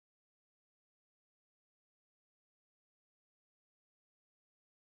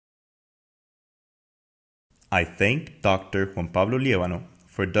I thank Dr. Juan Pablo Lievano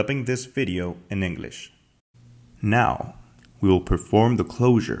for dubbing this video in English. Now, we will perform the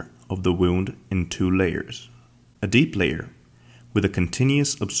closure of the wound in 2 layers. A deep layer with a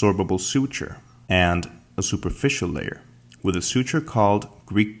continuous absorbable suture and a superficial layer with a suture called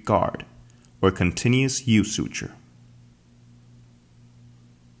Greek guard or continuous U suture.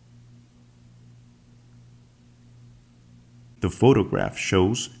 The photograph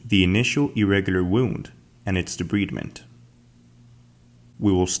shows the initial irregular wound and its debridement.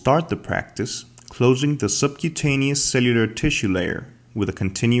 We will start the practice closing the subcutaneous cellular tissue layer with a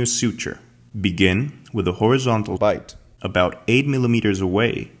continuous suture. Begin with a horizontal bite about 8 millimeters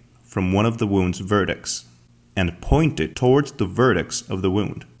away from one of the wound's vertex and point it towards the vertex of the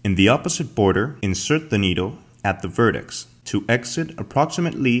wound. In the opposite border, insert the needle at the vertex to exit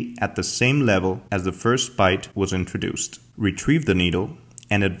approximately at the same level as the first bite was introduced. Retrieve the needle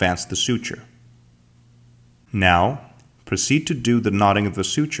and advance the suture. Now, proceed to do the knotting of the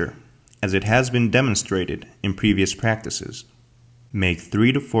suture as it has been demonstrated in previous practices. Make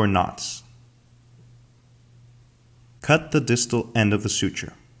 3 to 4 knots. Cut the distal end of the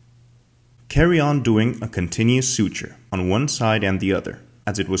suture. Carry on doing a continuous suture on one side and the other,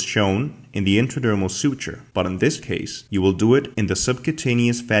 as it was shown in the intradermal suture, but in this case, you will do it in the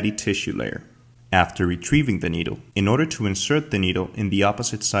subcutaneous fatty tissue layer. After retrieving the needle, in order to insert the needle in the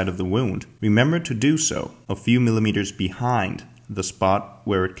opposite side of the wound, remember to do so a few millimeters behind the spot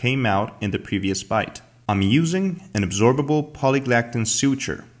where it came out in the previous bite. I'm using an absorbable polygalactin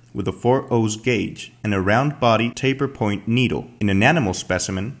suture with a 4/0 gauge and a round body taper point needle. In an animal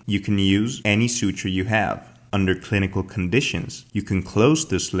specimen, you can use any suture you have. Under clinical conditions, you can close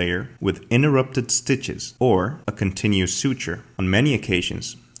this layer with interrupted stitches or a continuous suture. On many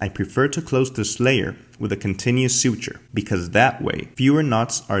occasions, I prefer to close this layer with a continuous suture because that way fewer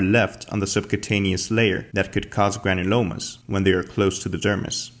knots are left on the subcutaneous layer that could cause granulomas when they are close to the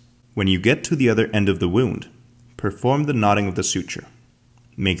dermis. When you get to the other end of the wound, perform the knotting of the suture.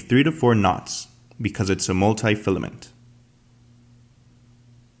 Make 3 to 4 knots because it's a multi-filament.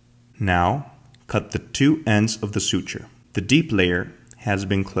 Now, cut the 2 ends of the suture. The deep layer has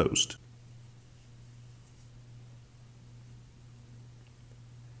been closed.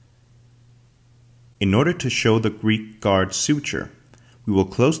 In order to show the Greek guard suture, we will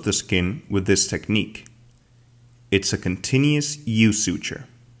close the skin with this technique. It's a continuous U suture.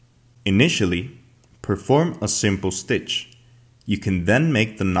 Initially, perform a simple stitch. You can then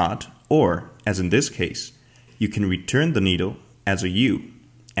make the knot, or, as in this case, you can return the needle as a U,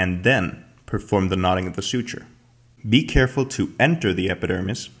 and then perform the knotting of the suture. Be careful to enter the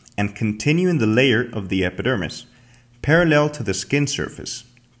epidermis and continue in the layer of the epidermis, parallel to the skin surface,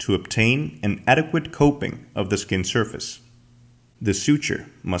 to obtain an adequate coping of the skin surface. The suture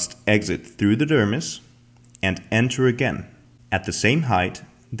must exit through the dermis and enter again at the same height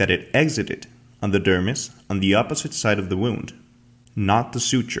that it exited on the dermis on the opposite side of the wound. Knot the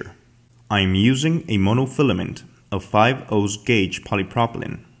suture. I am using a monofilament of 5/0 gauge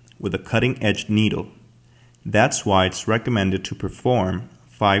polypropylene with a cutting-edged needle. That's why it's recommended to perform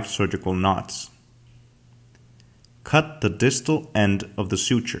 5 surgical knots. Cut the distal end of the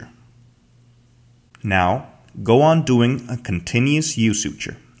suture. Now, go on doing a continuous U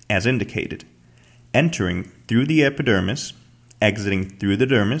suture, as indicated, entering through the epidermis, exiting through the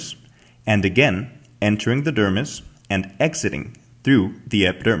dermis, and again entering the dermis and exiting through the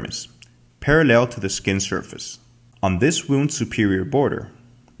epidermis, parallel to the skin surface. On this wound's superior border,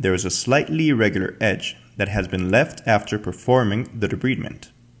 there is a slightly irregular edge that has been left after performing the debridement.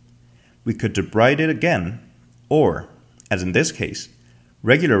 We could debride it again, or, as in this case,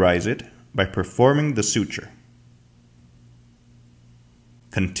 regularize it by performing the suture.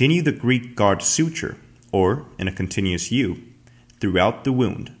 Continue the Greek guard suture, or in a continuous U, throughout the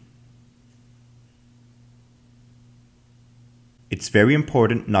wound. It's very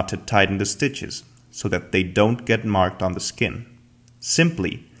important not to tighten the stitches so that they don't get marked on the skin.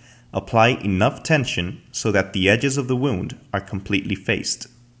 Simply apply enough tension so that the edges of the wound are completely faced.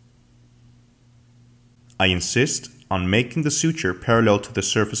 I insist on making the suture parallel to the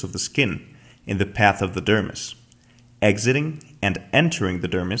surface of the skin in the path of the dermis, exiting and entering the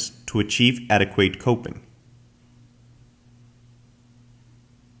dermis to achieve adequate coping.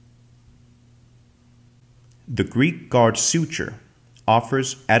 The Greek guard suture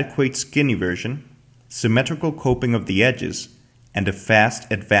offers adequate skin eversion, symmetrical coping of the edges, and a fast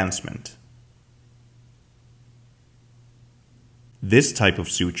advancement. This type of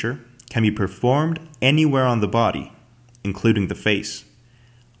suture can be performed anywhere on the body, including the face,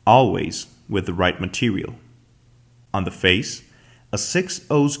 always with the right material. On the face, a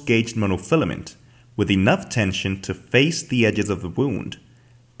 6/0 gauged monofilament with enough tension to face the edges of the wound,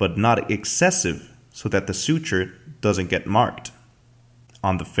 but not excessive so that the suture doesn't get marked.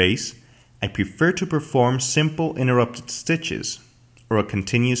 On the face, I prefer to perform simple interrupted stitches or a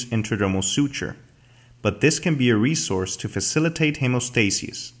continuous intradermal suture, but this can be a resource to facilitate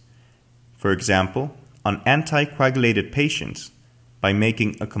hemostasis. For example, on anticoagulated patients, by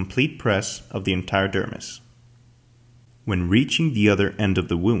making a complete press of the entire dermis. When reaching the other end of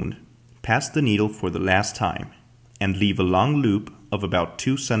the wound, pass the needle for the last time and leave a long loop of about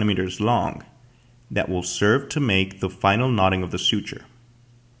 2 centimeters long that will serve to make the final knotting of the suture.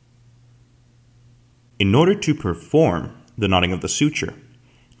 In order to perform the knotting of the suture,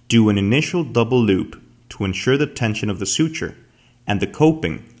 do an initial double loop to ensure the tension of the suture and the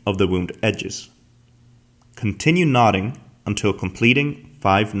coping of the wound edges. Continue knotting until completing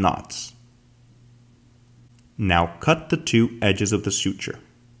 5 knots. Now cut the 2 edges of the suture.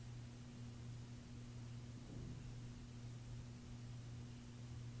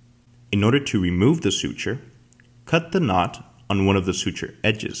 In order to remove the suture, cut the knot on one of the suture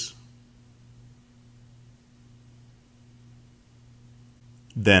edges.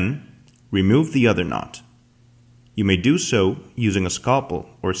 Then, remove the other knot. You may do so using a scalpel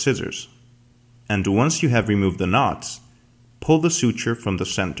or scissors. And once you have removed the knots, pull the suture from the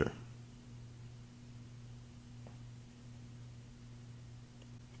center.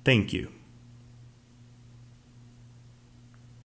 Thank you.